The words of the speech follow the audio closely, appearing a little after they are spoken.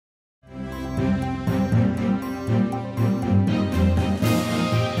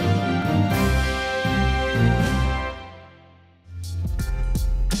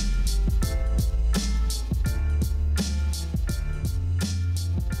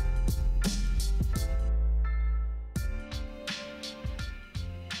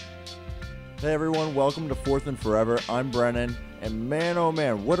Hey everyone, welcome to Fourth and Forever. I'm Brennan, and man oh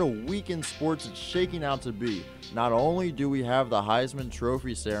man, what a week in sports it's shaking out to be. Not only do we have the Heisman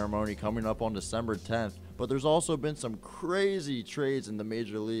Trophy ceremony coming up on December 10th, but there's also been some crazy trades in the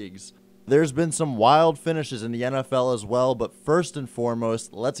major leagues. There's been some wild finishes in the NFL as well, but first and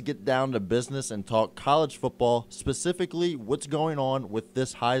foremost, let's get down to business and talk college football, specifically what's going on with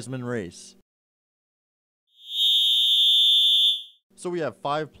this Heisman race. So we have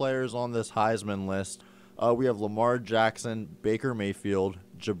 5 players on this Heisman list. We have Lamar Jackson, Baker Mayfield,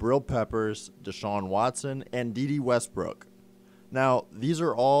 Jabril Peppers, Deshaun Watson, and Dede Westbrook. Now, these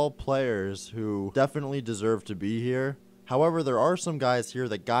are all players who definitely deserve to be here. However, there are some guys here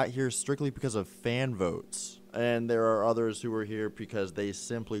that got here strictly because of fan votes. And there are others who are here because they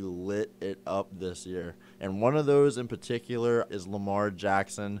simply lit it up this year. And one of those in particular is Lamar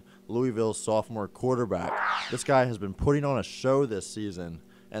Jackson, Louisville's sophomore quarterback. This guy has been putting on a show this season.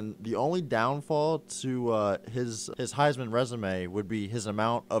 And the only downfall to his Heisman resume would be his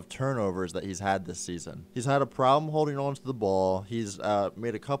amount of turnovers that he's had this season. He's had a problem holding on to the ball. He's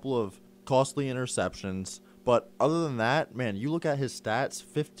made a couple of costly interceptions. But other than that, man, you look at his stats,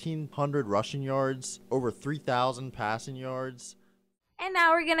 1,500 rushing yards, over 3,000 passing yards. And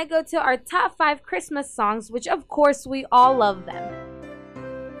now we're going to go to our top 5 Christmas songs, which of course we all love them.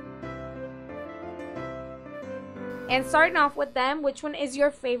 And starting off with them, which one is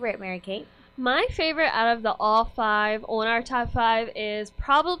your favorite, Mary Kate? My favorite out of the all 5 on our top 5 is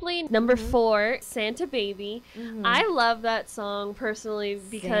probably number 4, Santa Baby. I love that song personally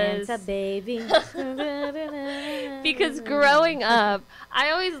because Santa Baby. because growing up,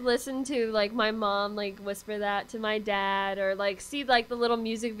 I always listened to like my mom like whisper that to my dad, or like see like the little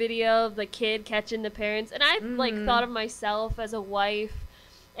music video of the kid catching the parents, and I like thought of myself as a wife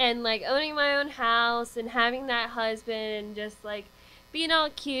and like owning my own house and having that husband and just like being all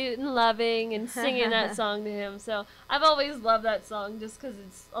cute and loving and singing that song to him. So I've always loved that song just because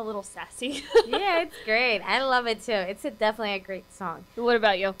it's a little sassy. Yeah, it's great. I love it too. It's definitely a great song. What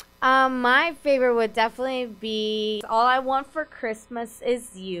about you? My favorite would definitely be All I Want for Christmas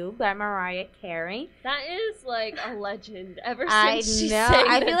Is You by Mariah Carey. That is like a legend ever I since she know. sang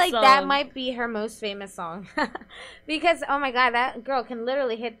I that feel like song. that might be her most famous song. Because, oh my God, that girl can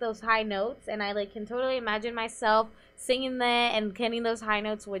literally hit those high notes. And I like can totally imagine myself singing that and getting those high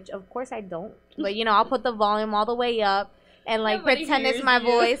notes, which of course I don't. But, you know, I'll put the volume all the way up and like Nobody pretend it's hears my you.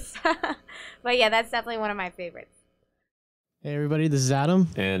 voice. But yeah, that's definitely one of my favorites. Hey everybody, this is Adam,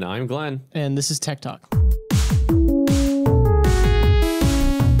 And I'm Glenn. and this is Tech Talk.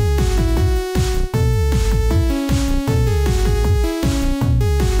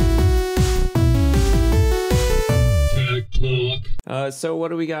 So what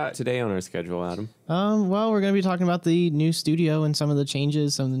do we got today on our schedule, Adam? Well, we're going to be talking about the new studio and some of the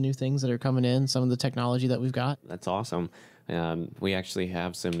changes, some of the new things that are coming in, some of the technology that we've got. That's awesome. We actually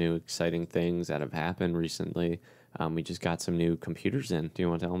have some new exciting things that have happened recently. We just got some new computers in. Do you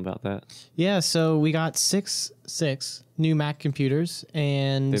want to tell them about that? Yeah, so we got six new Mac computers,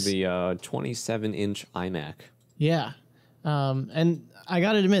 and They're the 27-inch iMac. yeah, and I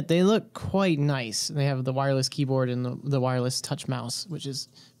got to admit, they look quite nice. They have the wireless keyboard and the wireless touch mouse, which is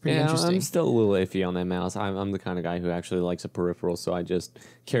pretty interesting. I'm still a little iffy on that mouse. I'm the kind of guy who actually likes a peripheral, so I just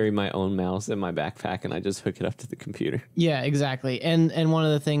carry my own mouse in my backpack and I just hook it up to the computer. Yeah, exactly. And one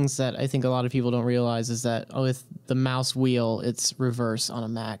of the things that I think a lot of people don't realize is that with the mouse wheel, it's reverse on a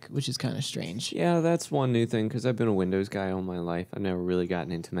Mac, which is kind of strange. Yeah, that's one new thing because I've been a Windows guy all my life. I've never really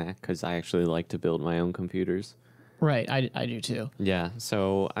gotten into Mac because I actually like to build my own computers. Right, I do too. Yeah,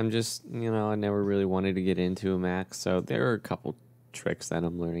 so I'm just, I never really wanted to get into a Mac, so there are a couple tricks that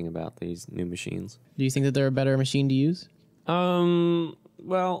I'm learning about these new machines. Do you think that they're a better machine to use?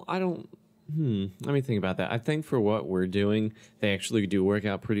 Well, I don't, let me think about that. I think for what we're doing, they actually do work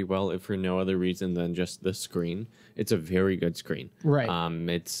out pretty well, if for no other reason than just the screen. It's a very good screen. Right.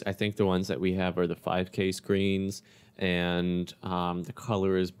 I think the ones that we have are the 5K screens, and the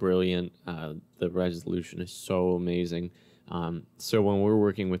color is brilliant. The resolution is so amazing. So when we're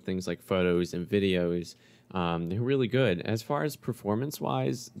working with things like photos and videos, they're really good. As far as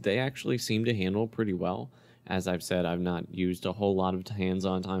performance-wise, they actually seem to handle pretty well. As I've said, I've not used a whole lot of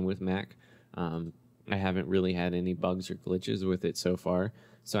hands-on time with Mac. I haven't really had any bugs or glitches with it so far,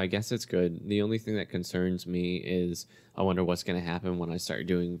 so I guess it's good. The only thing that concerns me is I wonder what's going to happen when I start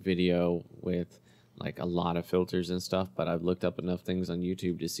doing video with like a lot of filters and stuff, but I've looked up enough things on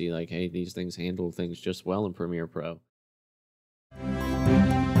YouTube to see like, hey, these things handle things just well in Premiere Pro.